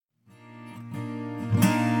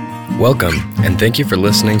Welcome, and thank you for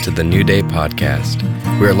listening to the New Day podcast.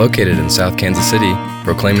 We are located in South Kansas City,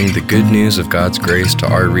 proclaiming the good news of God's grace to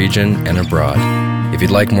our region and abroad. If you'd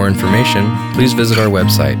like more information, please visit our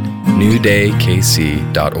website,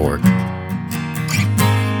 newdaykc.org.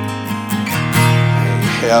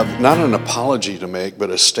 I have not an apology to make, but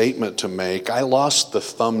a statement to make. I lost the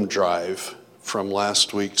thumb drive from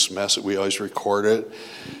last week's message. We always record it,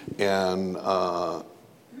 and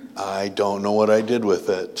I don't know what I did with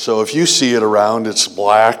it. So if you see it around, it's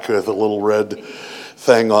black with a little red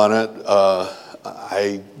thing on it.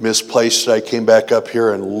 I misplaced it. I came back up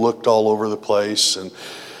here and looked all over the place, and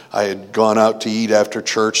I had gone out to eat after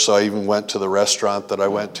church, so I even went to the restaurant that I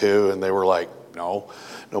went to, and they were like, no,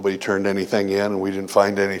 nobody turned anything in, and we didn't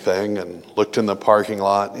find anything, and looked in the parking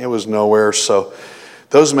lot. It was nowhere, so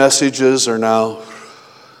those messages are now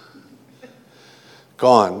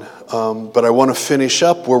gone. But I want to finish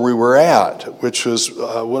up where we were at, which was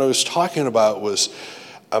what I was talking about was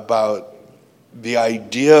about the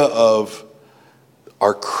idea of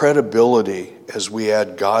our credibility as we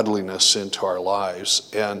add godliness into our lives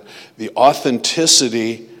and the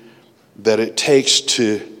authenticity that it takes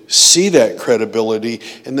to see that credibility,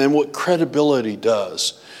 and then what credibility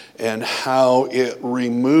does and how it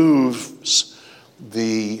removes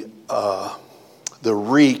the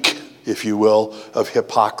reek, if you will, of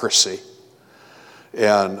hypocrisy.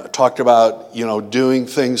 And I talked about, doing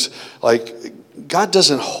things like God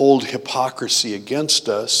doesn't hold hypocrisy against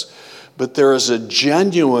us, but there is a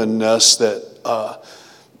genuineness that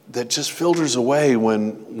just filters away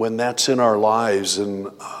when that's in our lives. And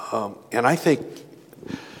I think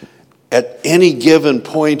at any given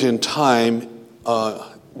point in time,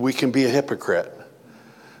 we can be a hypocrite.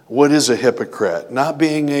 What is a hypocrite? Not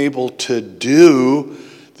being able to do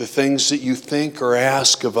the things that you think or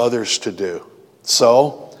ask of others to do.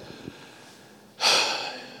 So,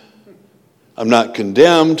 I'm not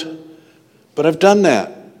condemned, but I've done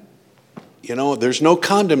that. There's no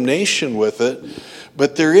condemnation with it,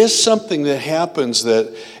 but there is something that happens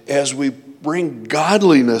that as we bring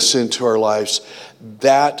godliness into our lives,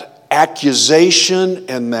 that accusation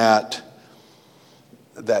and that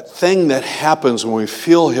thing that happens when we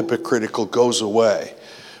feel hypocritical goes away.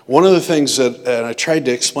 One of the things that, and I tried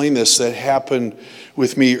to explain this, that happened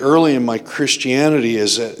with me early in my Christianity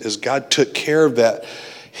is that as God took care of that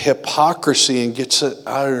hypocrisy and gets it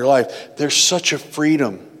out of your life, there's such a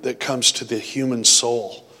freedom that comes to the human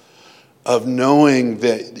soul of knowing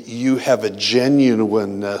that you have a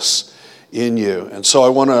genuineness in you. And so I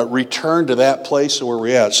want to return to that place where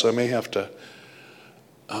we're at, so I may have to...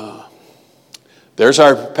 There's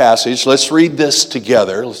our passage. Let's read this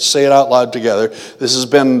together. Let's say it out loud together. This has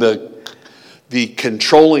been the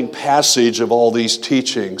controlling passage of all these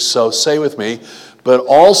teachings. So say with me, but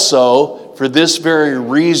also for this very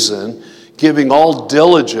reason, giving all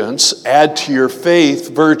diligence, add to your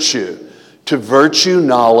faith virtue, to virtue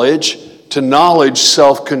knowledge, to knowledge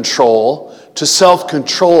self-control, to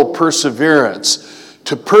self-control perseverance,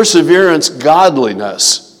 to perseverance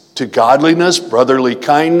godliness, to godliness brotherly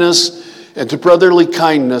kindness, and to brotherly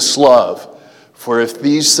kindness, love. For if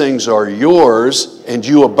these things are yours and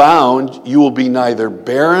you abound, you will be neither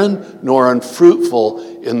barren nor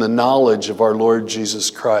unfruitful in the knowledge of our Lord Jesus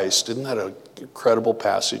Christ. Isn't that an incredible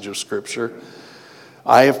passage of Scripture?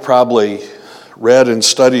 I have probably read and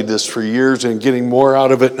studied this for years and getting more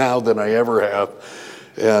out of it now than I ever have.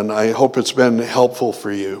 And I hope it's been helpful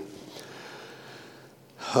for you.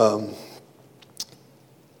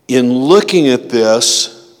 In looking at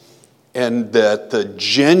this, and that the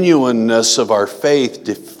genuineness of our faith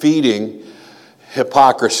defeating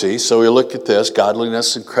hypocrisy. So we look at this,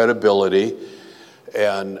 godliness and credibility.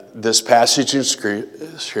 And this passage in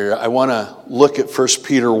Scripture, I want to look at 1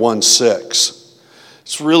 Peter 1:6.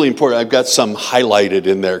 It's really important. I've got some highlighted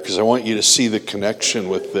in there because I want you to see the connection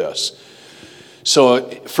with this. So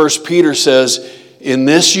 1 Peter says, in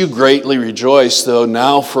this you greatly rejoice, though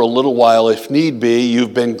now for a little while, if need be,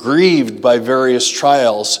 you've been grieved by various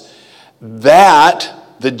trials, that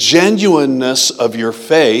the genuineness of your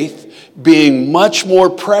faith, being much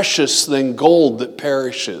more precious than gold that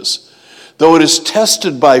perishes, though it is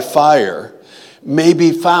tested by fire, may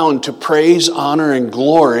be found to praise, honor, and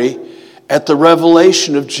glory at the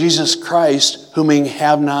revelation of Jesus Christ, whom ye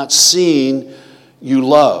have not seen, you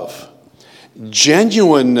love.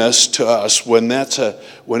 Genuineness to us, when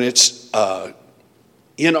it's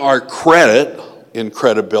in our credit, in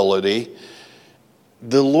credibility,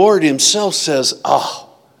 the Lord himself says,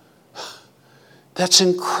 that's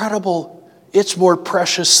incredible. It's more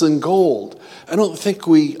precious than gold. I don't think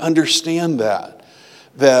we understand that.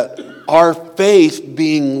 that our faith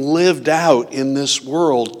being lived out in this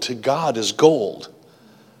world to God is gold.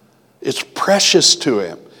 It's precious to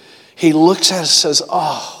him. He looks at us and says,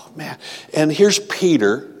 oh, man. And here's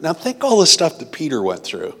Peter. Now think all the stuff that Peter went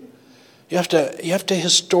through. You have to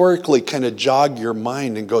historically kind of jog your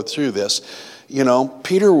mind and go through this. You know,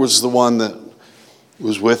 Peter was the one that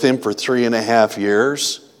was with him for 3.5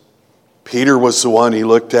 years. Peter was the one he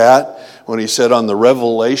looked at when he said, on the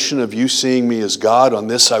revelation of you seeing me as God, on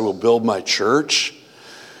this I will build my church.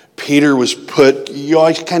 Peter was put, you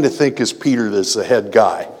always kind of think as Peter as the head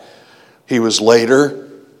guy. He was later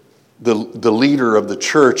the leader of the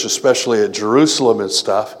church, especially at Jerusalem and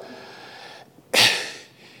stuff.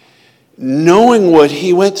 Knowing what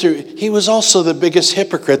he went through, he was also the biggest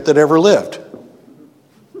hypocrite that ever lived.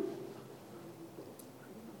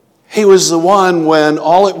 He was the one when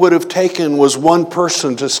all it would have taken was one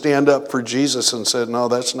person to stand up for Jesus and said, no,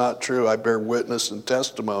 that's not true. I bear witness and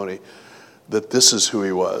testimony that this is who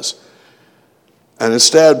he was. And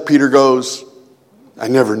instead, Peter goes, I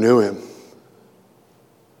never knew him.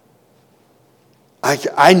 I've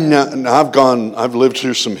lived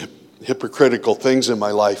through some hypocritical things in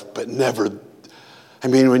my life, but never. I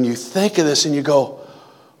mean, when you think of this and you go,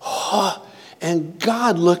 oh, and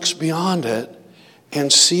God looks beyond it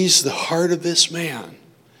and sees the heart of this man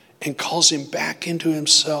and calls him back into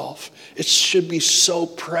himself. It should be so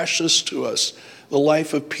precious to us, the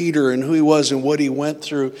life of Peter and who he was and what he went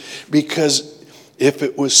through, because if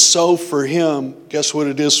it was so for him, guess what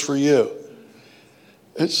it is for you?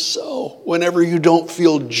 It's so. Whenever you don't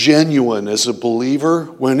feel genuine as a believer,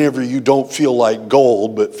 whenever you don't feel like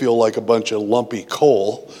gold but feel like a bunch of lumpy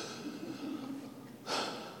coal,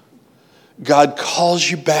 God calls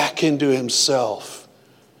you back into himself.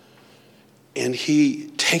 And he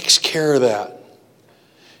takes care of that.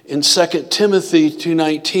 In 2 Timothy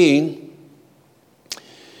 2:19,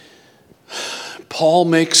 Paul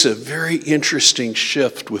makes a very interesting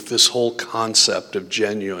shift with this whole concept of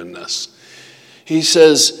genuineness. He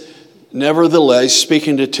says, nevertheless,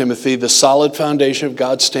 speaking to Timothy, the solid foundation of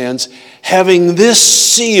God stands, having this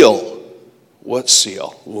seal. What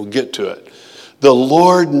seal? We'll get to it. The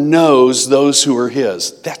Lord knows those who are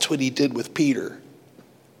his. That's what he did with Peter.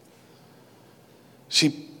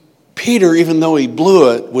 See, Peter, even though he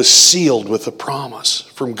blew it, was sealed with a promise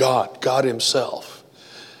from God, God himself.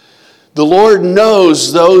 The Lord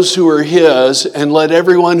knows those who are his, and let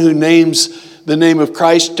everyone who names the name of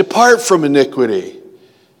Christ depart from iniquity.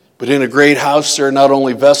 But in a great house there are not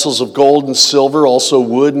only vessels of gold and silver, also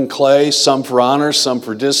wood and clay, some for honor, some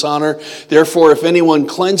for dishonor. Therefore, if anyone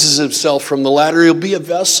cleanses himself from the latter, he'll be a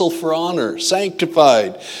vessel for honor,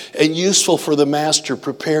 sanctified and useful for the master,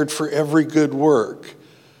 prepared for every good work.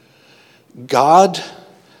 God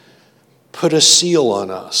put a seal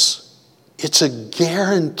on us. It's a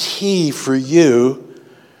guarantee for you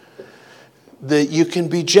that you can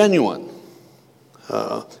be genuine.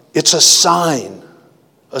 It's a sign.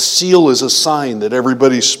 A seal is a sign that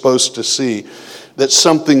everybody's supposed to see that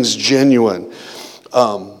something's genuine.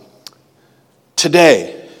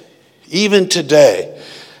 Today, even today,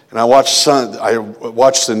 and I watched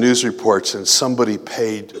the news reports, and somebody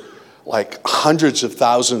paid like hundreds of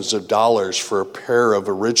thousands of dollars for a pair of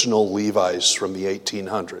original Levi's from the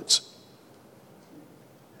 1800s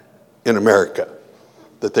in America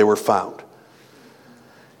that they were found.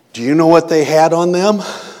 Do you know what they had on them?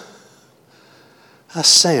 A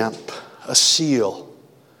stamp, a seal.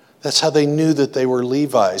 That's how they knew that they were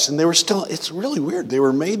Levi's. And they were still, it's really weird, they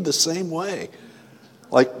were made the same way.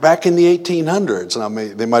 Like back in the 1800s. Now,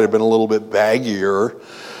 they might have been a little bit baggier,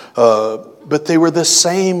 but they were the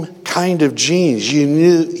same kind of jeans. You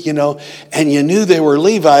knew, and you knew they were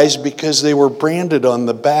Levi's because they were branded on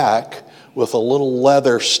the back with a little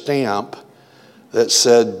leather stamp that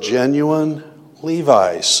said genuine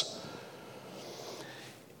Levi's.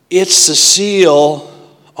 It's the seal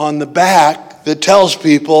on the back that tells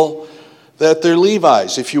people that they're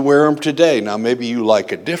Levi's if you wear them today. Now, maybe you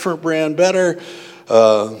like a different brand better,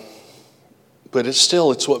 but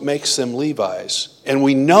it's what makes them Levi's. And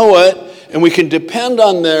we know it, and we can depend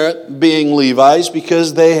on their being Levi's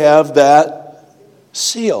because they have that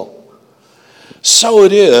seal. So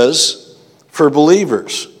it is for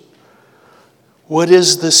believers. What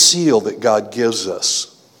is the seal that God gives us?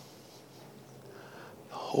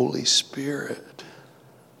 Holy Spirit.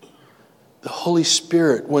 The Holy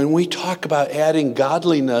Spirit. When we talk about adding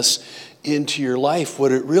godliness into your life,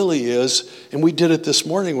 what it really is, and we did it this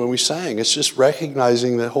morning when we sang, it's just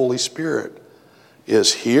recognizing that Holy Spirit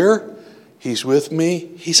is here, he's with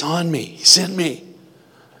me, he's on me, he's in me.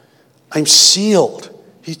 I'm sealed.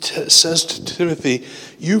 He says to Timothy,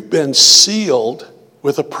 you've been sealed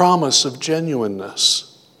with a promise of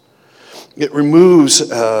genuineness. It removes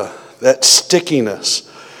that stickiness.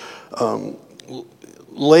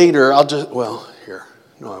 Later, here.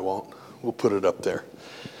 No, I won't. We'll put it up there.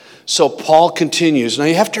 So Paul continues. Now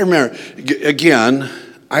you have to remember, again,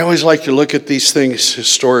 I always like to look at these things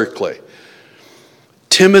historically.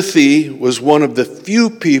 Timothy was one of the few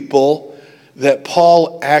people that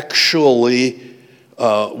Paul actually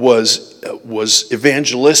was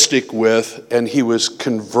evangelistic with, and he was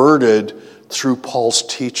converted through Paul's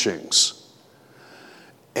teachings.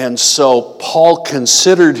 And so Paul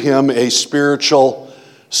considered him a spiritual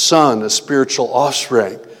son, a spiritual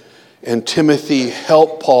offspring. And Timothy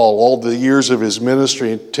helped Paul all the years of his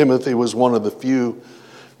ministry. And Timothy was one of the few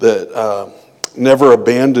that never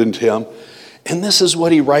abandoned him. And this is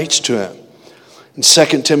what he writes to him. In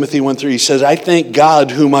 2 Timothy 1:3, he says, I thank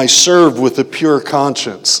God whom I serve with a pure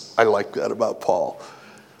conscience. I like that about Paul.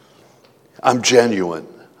 I'm genuine.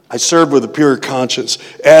 I serve with a pure conscience,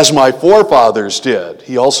 as my forefathers did.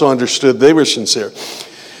 He also understood they were sincere.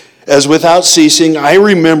 As without ceasing, I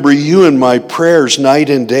remember you in my prayers night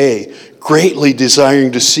and day, greatly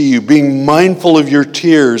desiring to see you, being mindful of your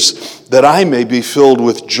tears, that I may be filled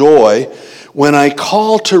with joy when I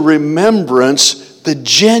call to remembrance the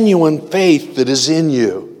genuine faith that is in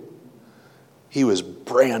you. He was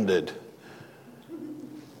branded.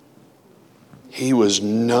 He was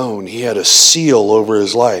known. He had a seal over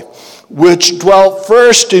his life, which dwelt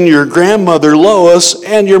first in your grandmother Lois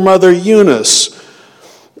and your mother Eunice.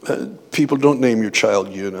 People, don't name your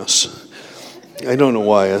child Eunice. I don't know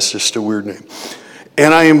why. That's just a weird name.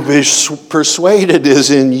 And I am persuaded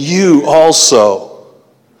is in you also.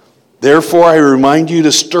 Therefore, I remind you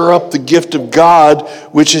to stir up the gift of God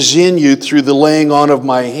which is in you through the laying on of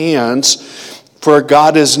my hands. For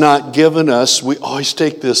God has not given us, we always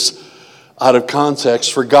take this out of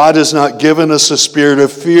context, for God has not given us a spirit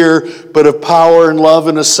of fear, but of power and love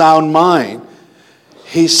and a sound mind.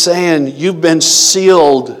 He's saying you've been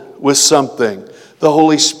sealed with something, the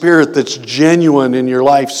Holy Spirit that's genuine in your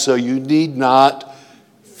life, so you need not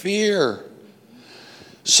fear.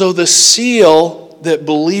 So the seal that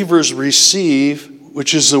believers receive,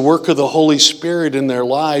 which is the work of the Holy Spirit in their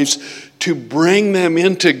lives to bring them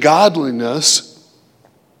into godliness,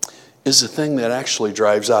 is the thing that actually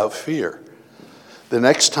drives out fear. The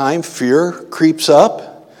next time fear creeps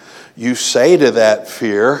up, you say to that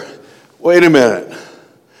fear, wait a minute.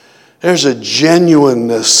 There's a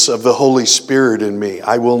genuineness of the Holy Spirit in me.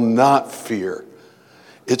 I will not fear.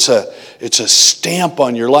 It's a stamp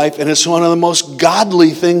on your life, and it's one of the most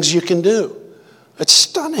godly things you can do. It's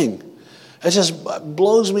stunning. It just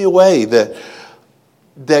blows me away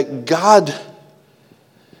that God,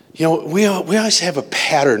 we always have a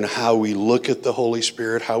pattern how we look at the Holy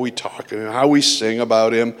Spirit, how we talk to Him, how we sing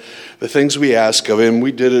about Him, the things we ask of Him.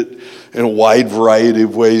 We did it in a wide variety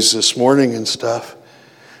of ways this morning and stuff.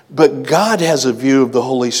 But God has a view of the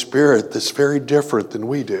Holy Spirit that's very different than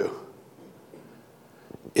we do.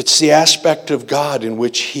 It's the aspect of God in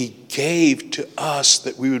which He gave to us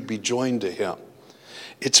that we would be joined to Him.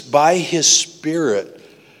 It's by His Spirit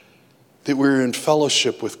that we're in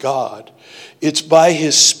fellowship with God. It's by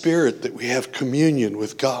His Spirit that we have communion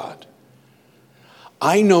with God.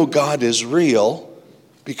 I know God is real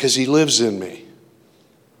because He lives in me.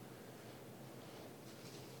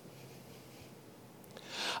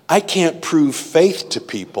 I can't prove faith to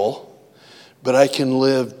people, but I can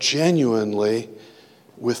live genuinely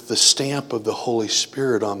with the stamp of the Holy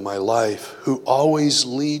Spirit on my life, who always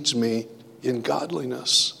leads me in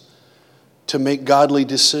godliness to make godly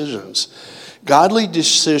decisions. Godly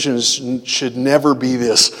decisions should never be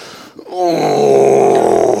this,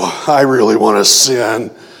 I really want to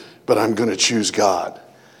sin, but I'm going to choose God.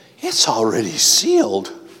 It's already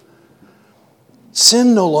sealed.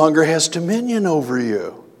 Sin no longer has dominion over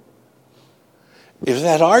you. If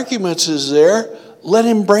that argument is there, let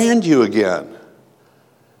Him brand you again.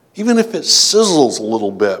 Even if it sizzles a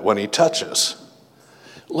little bit when He touches.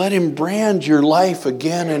 Let Him brand your life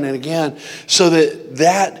again and again so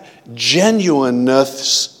that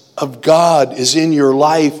genuineness of God is in your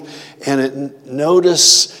life and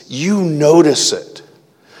you notice it.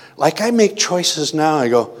 Like I make choices now, I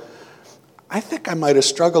go, I think I might have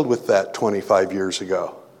struggled with that 25 years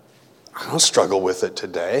ago. I don't struggle with it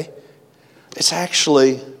today. It's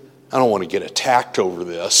actually, I don't want to get attacked over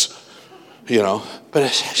this, but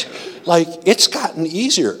it's gotten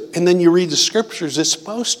easier. And then you read the scriptures, it's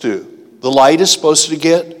supposed to. The light is supposed to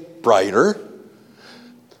get brighter.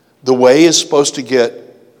 The way is supposed to get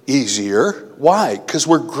easier. Why? Because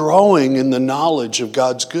we're growing in the knowledge of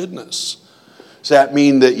God's goodness. Does that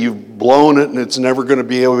mean that you've blown it and it's never going to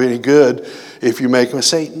be any good? if you make a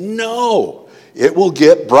mistake. No, it will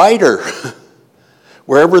get brighter.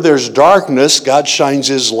 Wherever there's darkness, God shines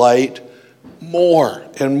his light more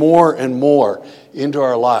and more and more into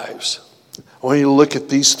our lives. I want you to look at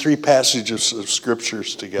these three passages of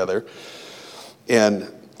scriptures together.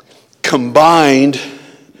 And combined,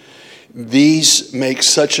 these make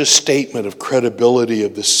such a statement of credibility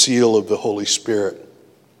of the seal of the Holy Spirit.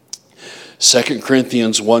 2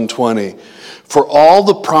 Corinthians 1:20, for all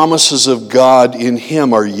the promises of God in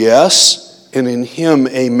him are yes, and in him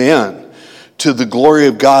amen, to the glory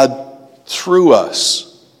of God through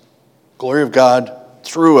us. Glory of God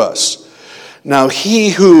through us. Now he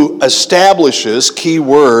who establishes, key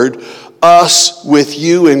word, us with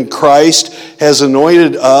you in Christ has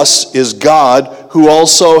anointed us is God, who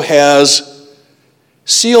also has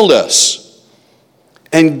sealed us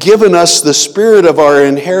and given us the spirit of our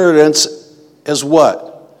inheritance as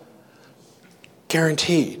what?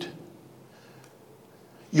 Guaranteed.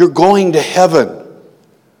 You're going to heaven.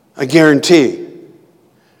 I guarantee.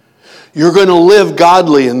 You're going to live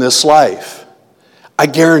godly in this life. I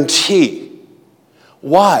guarantee.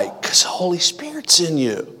 Why? Because the Holy Spirit's in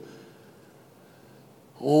you.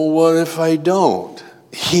 Well, what if I don't?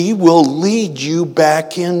 He will lead you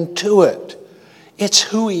back into it. It's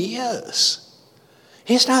who he is.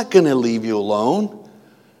 He's not going to leave you alone.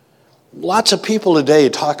 Lots of people today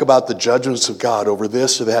talk about the judgments of God over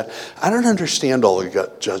this or that. I don't understand all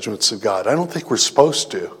the judgments of God. I don't think we're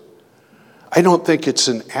supposed to. I don't think it's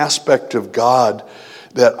an aspect of God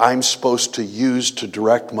that I'm supposed to use to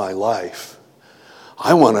direct my life.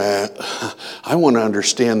 I want to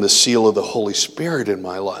understand the seal of the Holy Spirit in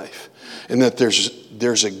my life, and that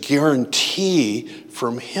there's a guarantee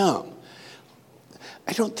from him.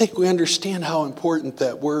 I don't think we understand how important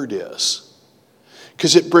that word is,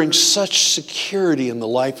 because it brings such security in the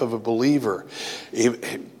life of a believer.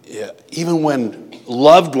 Even when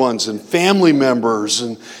loved ones and family members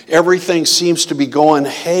and everything seems to be going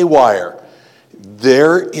haywire,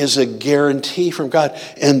 there is a guarantee from God.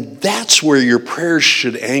 And that's where your prayers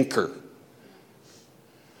should anchor.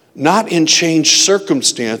 Not in changed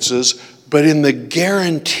circumstances, but in the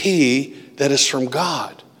guarantee that is from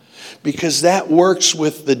God. Because that works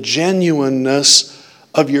with the genuineness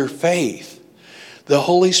of your faith. The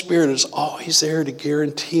Holy Spirit is always there to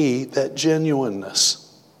guarantee that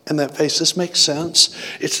genuineness and that faith. This makes sense?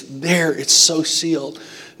 It's there. It's so sealed.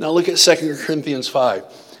 Now look at 2 Corinthians 5.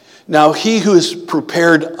 Now he who has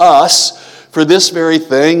prepared us for this very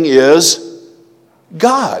thing is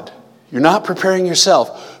God. You're not preparing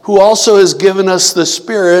yourself. Who also has given us the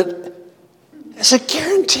Spirit as a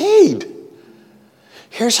guaranteed.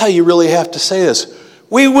 Here's how you really have to say this.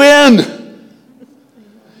 We win.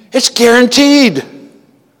 It's guaranteed.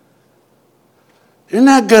 I'm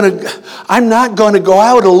not going to go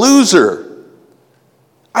out a loser.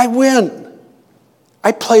 I win.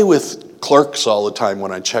 I play with clerks all the time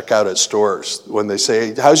when I check out at stores. When they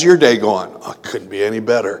say, how's your day going? Oh, it couldn't be any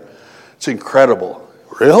better. It's incredible.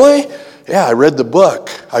 Really? Yeah, I read the book.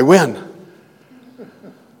 I win.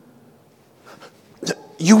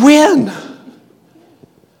 You win.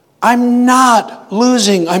 I'm not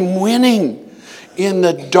losing. I'm winning. In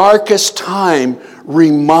the darkest time,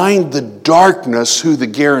 remind the darkness who the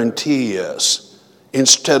guarantee is,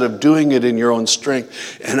 instead of doing it in your own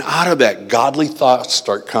strength. And out of that, godly thoughts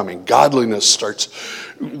start coming. Godliness starts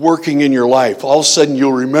working in your life. All of a sudden,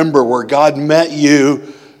 you'll remember where God met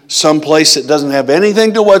you someplace that doesn't have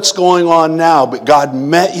anything to what's going on now, but God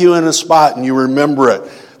met you in a spot and you remember it.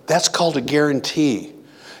 That's called a guarantee.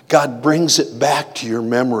 God brings it back to your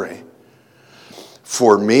memory.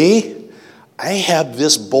 For me, I have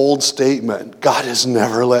this bold statement. God has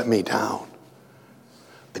never let me down.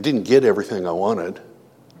 I didn't get everything I wanted.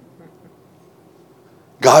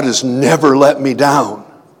 God has never let me down.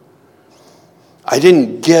 I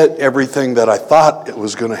didn't get everything that I thought it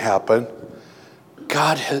was going to happen.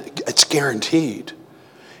 God, it's guaranteed.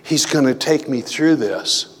 He's going to take me through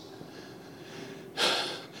this.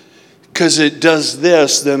 Because it does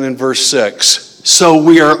this then in verse 6. So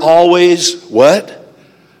we are always, what?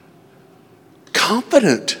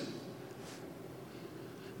 Confident.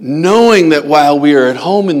 Knowing that while we are at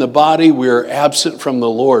home in the body, we are absent from the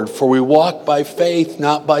Lord. For we walk by faith,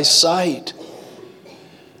 not by sight.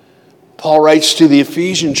 Paul writes to the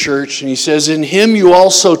Ephesian church and he says, in him you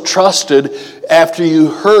also trusted after you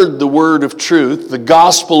heard the word of truth, the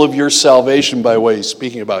gospel of your salvation, by the way, he's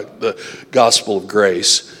speaking about the gospel of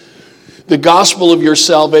grace. The gospel of your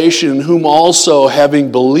salvation, in whom also,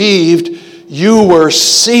 having believed, you were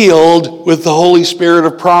sealed with the Holy Spirit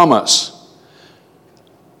of promise.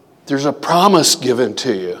 There's a promise given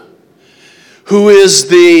to you. Who is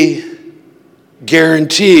the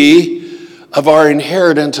guarantee of our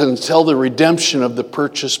inheritance until the redemption of the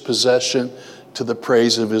purchased possession to the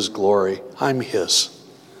praise of his glory. I'm his.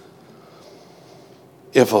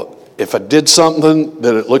 If I did something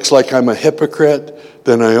that it looks like I'm a hypocrite,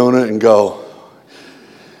 then I own it and go,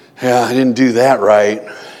 yeah, I didn't do that right.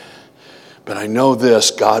 But I know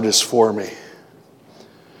this, God is for me.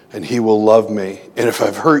 And he will love me. And if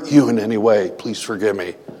I've hurt you in any way, please forgive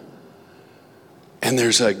me. And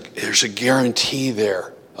there's a guarantee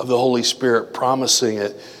there of the Holy Spirit promising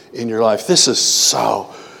it in your life. This is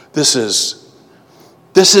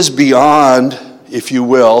beyond, if you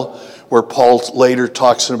will, where Paul later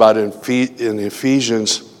talks about in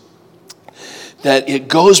Ephesians, that it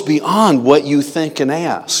goes beyond what you think and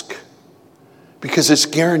ask, because it's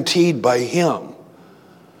guaranteed by him.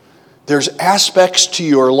 There's aspects to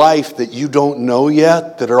your life that you don't know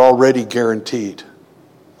yet that are already guaranteed.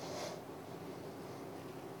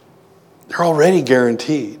 They're already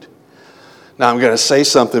guaranteed. Now I'm going to say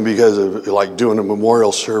something because of like doing a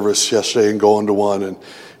memorial service yesterday and going to one and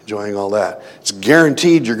enjoying all that. It's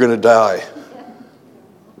guaranteed you're going to die.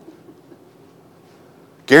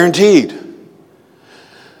 Guaranteed.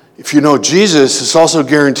 If you know Jesus, it's also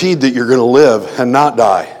guaranteed that you're going to live and not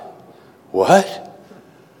die. What?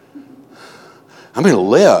 I'm going to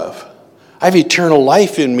live. I have eternal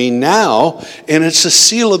life in me now, and it's a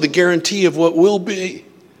seal of the guarantee of what will be.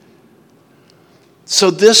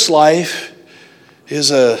 So this life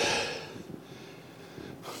is it's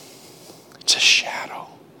a shadow.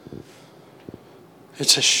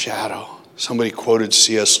 It's a shadow. Somebody quoted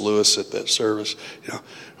C.S. Lewis at that service. You know,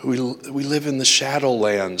 we live in the shadow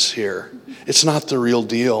lands here. It's not the real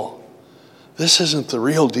deal. This isn't the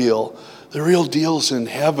real deal. The real deal's in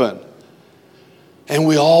heaven. And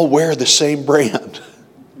we all wear the same brand.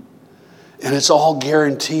 And it's all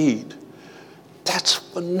guaranteed. That's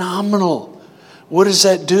phenomenal. What does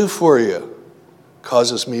that do for you?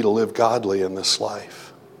 Causes me to live godly in this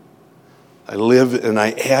life. I live and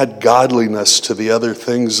I add godliness to the other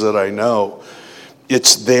things that I know.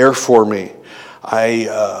 It's there for me.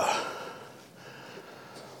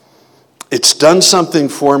 It's done something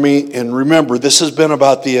for me. And remember, this has been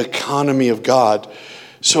about the economy of God.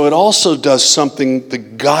 So it also does something, the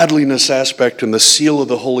godliness aspect and the seal of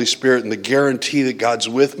the Holy Spirit and the guarantee that God's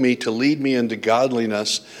with me to lead me into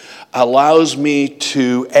godliness allows me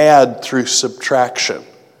to add through subtraction.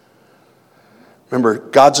 Remember,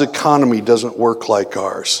 God's economy doesn't work like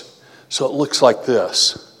ours. So it looks like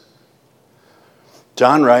this.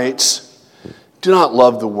 John writes, do not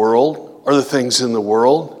love the world or the things in the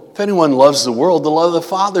world. If anyone loves the world, the love of the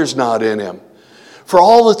Father's not in him. For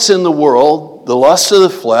all that's in the world, the lust of the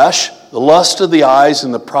flesh, the lust of the eyes,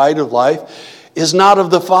 and the pride of life, is not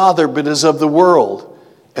of the Father, but is of the world.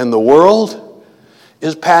 And the world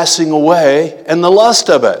is passing away, and the lust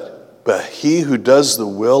of it. But he who does the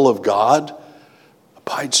will of God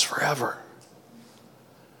abides forever.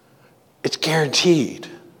 It's guaranteed.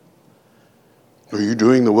 Are you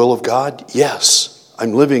doing the will of God? Yes,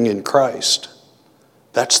 I'm living in Christ.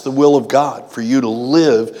 That's the will of God, for you to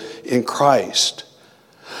live in Christ.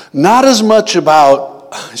 Not as much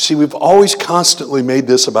about, see, we've always constantly made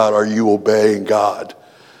this about, are you obeying God?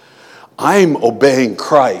 I'm obeying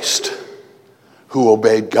Christ, who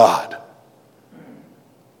obeyed God.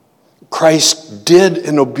 Christ did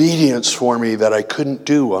an obedience for me that I couldn't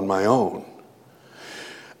do on my own.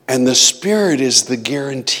 And the Spirit is the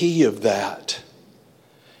guarantee of that.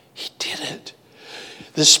 He did it.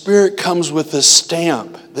 The Spirit comes with a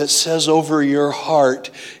stamp that says over your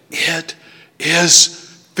heart, it is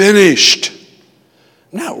finished.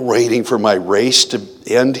 I'm not waiting for my race to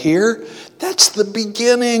end here. That's the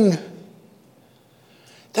beginning.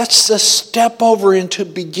 That's the step over into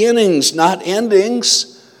beginnings, not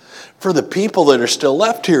endings. For the people that are still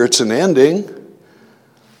left here, it's an ending.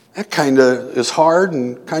 That kind of is hard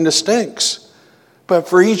and kind of stinks. But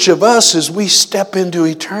for each of us, as we step into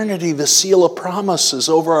eternity, the seal of promises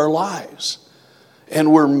over our lives.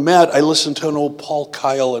 And we're met. I listened to an old Paul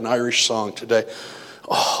Kyle, an Irish song today.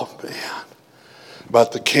 Oh, man.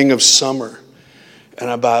 About the King of Summer. And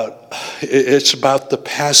it's about the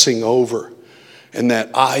passing over. And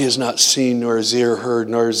that eye is not seen, nor is ear heard,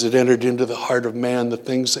 nor has it entered into the heart of man the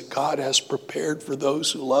things that God has prepared for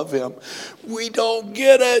those who love him. We don't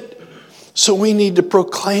get it. So we need to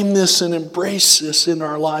proclaim this and embrace this in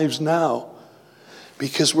our lives now.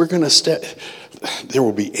 Because we're going to there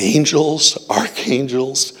will be angels,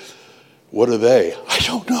 archangels. What are they? I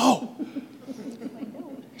don't know.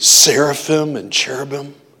 Seraphim and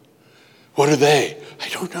cherubim. What are they? I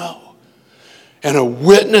don't know. And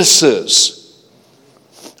witnesses.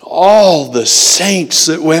 All the saints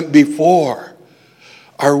that went before.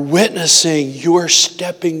 are witnessing you're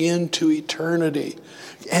stepping into eternity.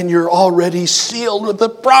 And you're already sealed with the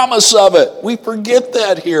promise of it. We forget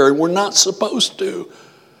that here, and we're not supposed to.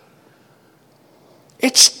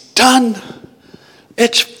 It's done.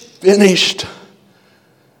 It's finished.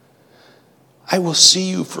 I will see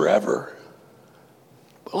you forever.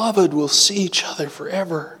 Beloved, we'll see each other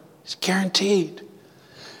forever. It's guaranteed.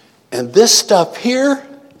 And this stuff here,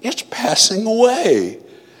 it's passing away.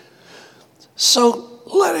 So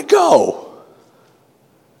let it go.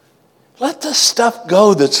 Let the stuff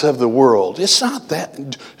go that's of the world. It's not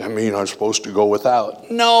that, I'm supposed to go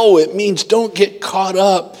without. No, it means don't get caught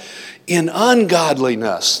up in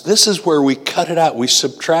ungodliness. This is where we cut it out. We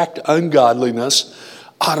subtract ungodliness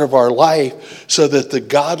out of our life so that the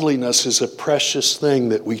godliness is a precious thing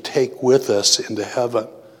that we take with us into heaven.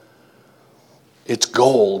 It's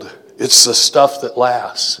gold. It's the stuff that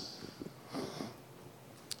lasts.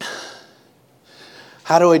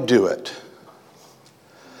 How do I do it?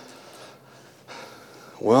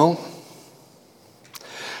 Well,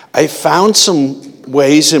 I found some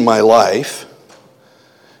ways in my life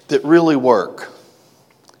that really work.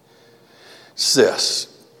 It's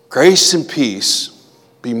this: grace and peace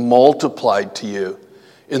be multiplied to you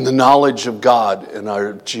in the knowledge of God and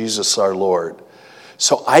our Jesus our Lord.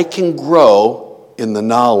 So I can grow in the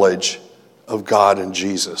knowledge of God and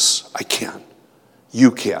Jesus. I can.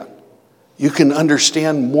 You can. You can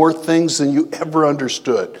understand more things than you ever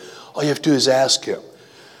understood. All you have to do is ask Him.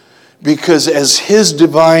 Because as His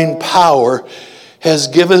divine power has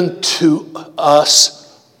given to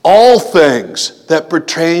us all things that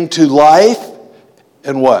pertain to life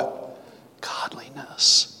and what?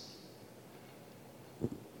 Godliness.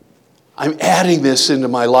 I'm adding this into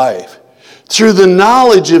my life. Through the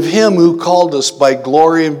knowledge of Him who called us by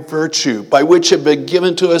glory and virtue, by which have been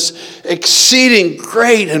given to us exceeding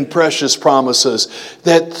great and precious promises,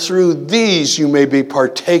 that through these you may be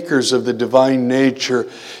partakers of the divine nature,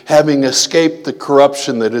 having escaped the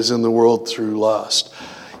corruption that is in the world through lust.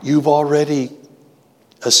 You've already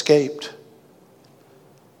escaped.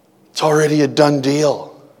 It's already a done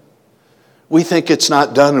deal. We think it's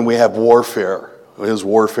not done and we have warfare. His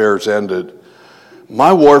warfare's ended.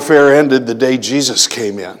 My warfare ended the day Jesus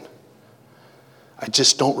came in. I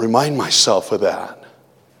just don't remind myself of that.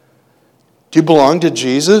 Do you belong to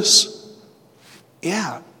Jesus?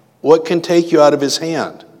 Yeah. What can take you out of His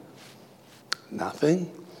hand? Nothing.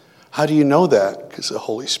 How do you know that? Because the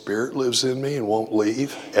Holy Spirit lives in me and won't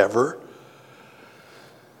leave ever.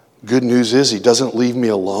 Good news is He doesn't leave me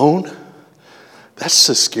alone. That's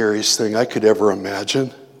the scariest thing I could ever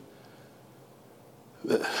imagine.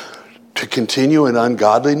 To continue in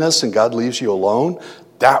ungodliness and God leaves you alone,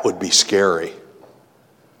 that would be scary.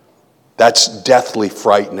 That's deathly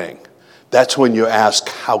frightening. That's when you ask,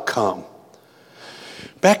 how come?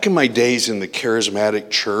 Back in my days in the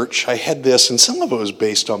charismatic church, I had this, and some of it was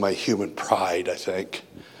based on my human pride, I think.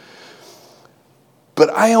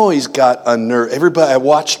 But I always got unnerved. I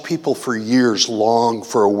watched people for years long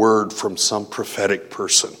for a word from some prophetic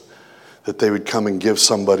person, that they would come and give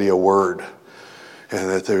somebody a word. And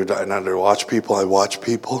that I'd watch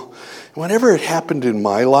people. And whenever it happened in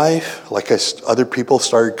my life, like other people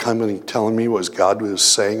started coming and telling me what God was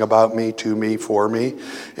saying about me, to me, for me,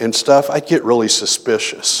 and stuff, I'd get really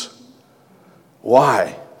suspicious.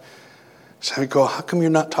 Why? So I'd go, how come you're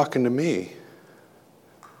not talking to me?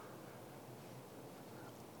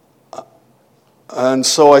 And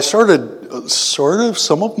so I started,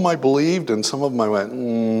 some of them I believed, and some of them I went,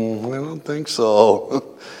 I don't think so.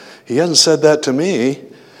 He hasn't said that to me.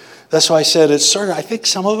 That's why I said I think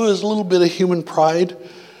some of it was a little bit of human pride,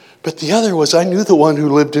 but the other was I knew the one who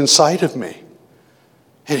lived inside of me.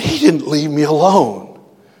 And He didn't leave me alone.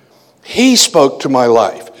 He spoke to my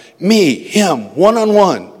life. Me, Him,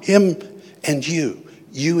 one-on-one. Him and you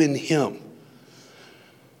and Him.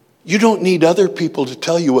 You don't need other people to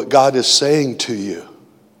tell you what God is saying to you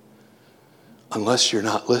unless you're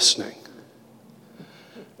not listening.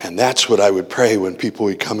 And that's what I would pray when people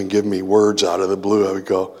would come and give me words out of the blue. I would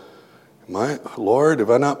go, Lord, have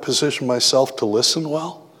I not positioned myself to listen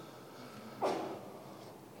well?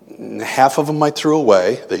 And half of them I threw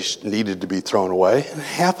away. They needed to be thrown away. And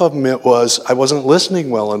half of them it was I wasn't listening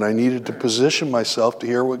well and I needed to position myself to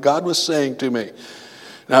hear what God was saying to me.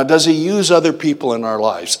 Now, does He use other people in our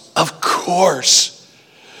lives? Of course.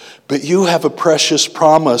 But you have a precious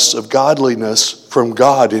promise of godliness from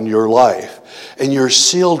God in your life. And you're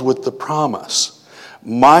sealed with the promise.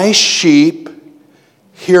 My sheep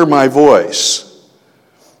hear my voice,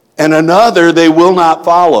 and another they will not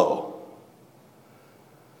follow.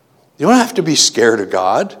 You don't have to be scared of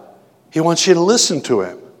God. He wants you to listen to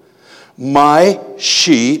Him. My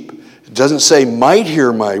sheep, it doesn't say might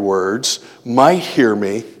hear my words, might hear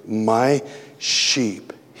me. My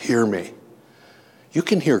sheep hear me. You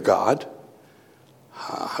can hear God.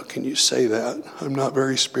 How can you say that? I'm not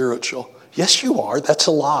very spiritual. Yes, you are. That's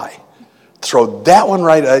a lie. Throw that one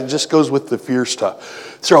right out. It just goes with the fear stuff.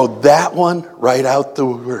 Throw that one right out the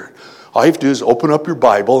word. All you have to do is open up your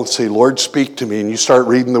Bible and say, Lord, speak to me. And you start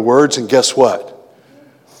reading the words, and guess what?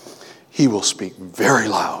 He will speak very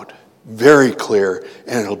loud, very clear,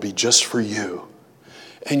 and it'll be just for you.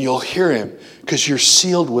 And you'll hear him because you're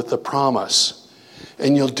sealed with the promise.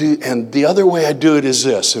 And the other way I do it is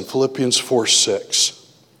this, in Philippians 4:6.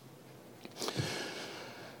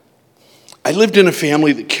 I lived in a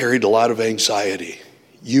family that carried a lot of anxiety.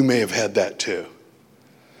 You may have had that too.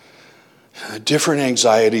 Different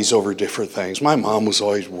anxieties over different things. My mom was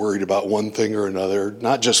always worried about one thing or another,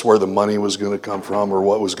 not just where the money was going to come from or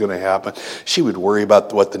what was going to happen. She would worry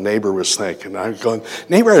about what the neighbor was thinking. I'm going,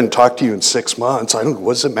 neighbor hadn't talked to you in 6 months.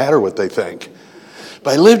 What does it matter what they think?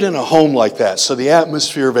 But I lived in a home like that, so the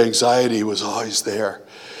atmosphere of anxiety was always there.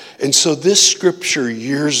 And so this scripture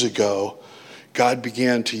years ago, God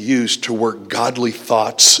began to use to work godly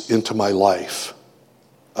thoughts into my life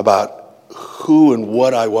about who and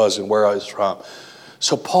what I was and where I was from.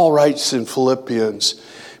 So Paul writes in Philippians,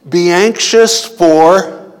 be anxious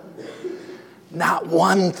for not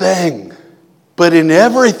one thing, but in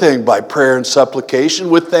everything by prayer and supplication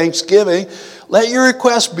with thanksgiving, let your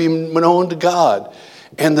requests be known to God.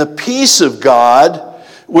 And the peace of God,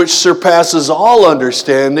 which surpasses all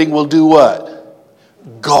understanding, will do what?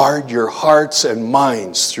 Guard your hearts and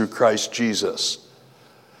minds through Christ Jesus.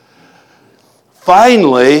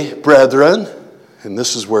 Finally, brethren, and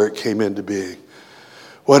this is where it came into being,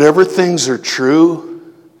 whatever things are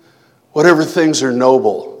true, whatever things are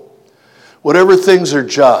noble, whatever things are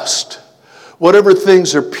just, whatever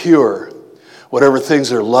things are pure, whatever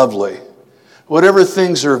things are lovely, whatever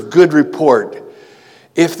things are of good report,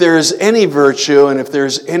 if there is any virtue and if there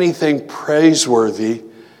is anything praiseworthy,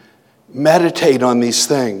 meditate on these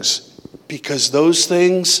things, because those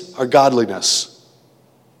things are godliness.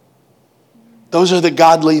 Those are the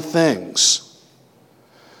godly things.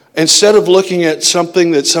 Instead of looking at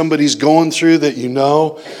something that somebody's going through that you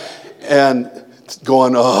know and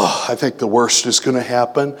going, oh, I think the worst is going to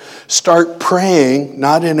happen, start praying,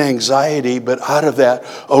 not in anxiety, but out of that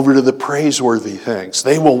over to the praiseworthy things.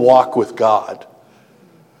 They will walk with God.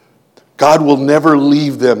 God will never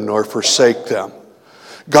leave them nor forsake them.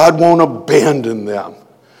 God won't abandon them.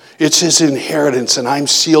 It's his inheritance, and I'm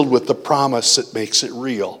sealed with the promise that makes it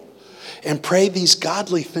real. And pray these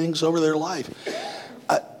godly things over their life.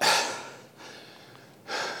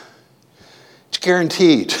 It's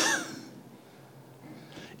guaranteed.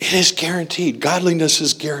 It is guaranteed. Godliness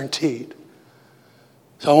is guaranteed.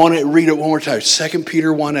 So I want to read it one more time. 2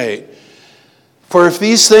 Peter 1:8. For if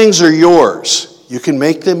these things are yours, you can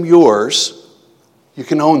make them yours, you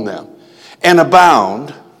can own them, and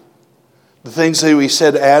abound. The things that we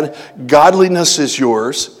said add, godliness is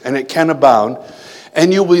yours, and it can abound.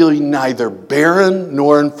 And you will be neither barren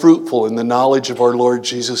nor unfruitful in the knowledge of our Lord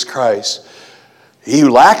Jesus Christ. He who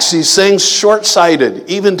lacks these things, short-sighted,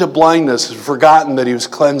 even to blindness, has forgotten that he was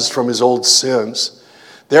cleansed from his old sins.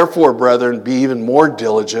 Therefore, brethren, be even more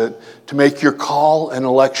diligent to make your call and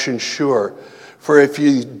election sure. For if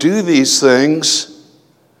you do these things,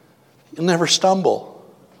 you'll never stumble.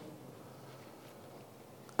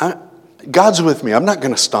 God's with me. I'm not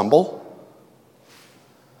going to stumble.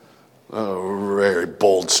 A very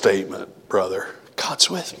bold statement, brother. God's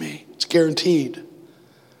with me. It's guaranteed.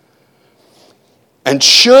 And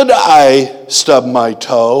should I stub my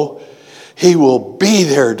toe, he will be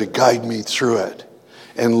there to guide me through it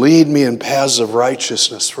and lead me in paths of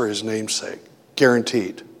righteousness for his name's sake.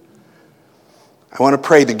 Guaranteed. I want to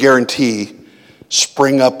pray the guarantee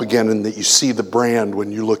spring up again and that you see the brand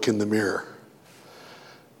when you look in the mirror.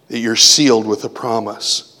 That you're sealed with a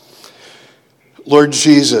promise. Lord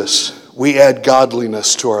Jesus, we add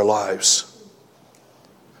godliness to our lives.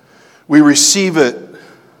 We receive it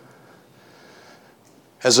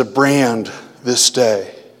as a brand this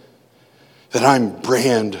day, that I'm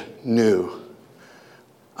brand new.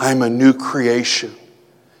 I'm a new creation.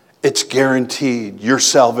 It's guaranteed. Your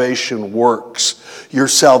salvation works. Your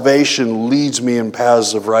salvation leads me in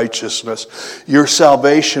paths of righteousness. Your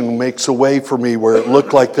salvation makes a way for me where it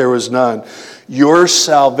looked like there was none. Your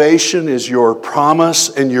salvation is your promise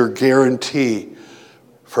and your guarantee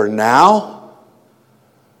for now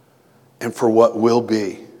and for what will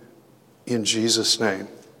be. In Jesus' name,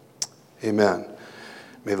 amen.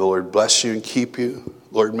 May the Lord bless you and keep you.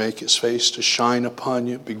 Lord, make his face to shine upon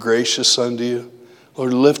you, be gracious unto you.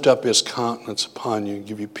 Lord, lift up his countenance upon you and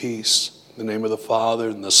give you peace. In the name of the Father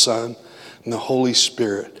and the Son and the Holy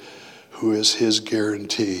Spirit, who is his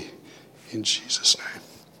guarantee. In Jesus'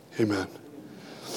 name, amen.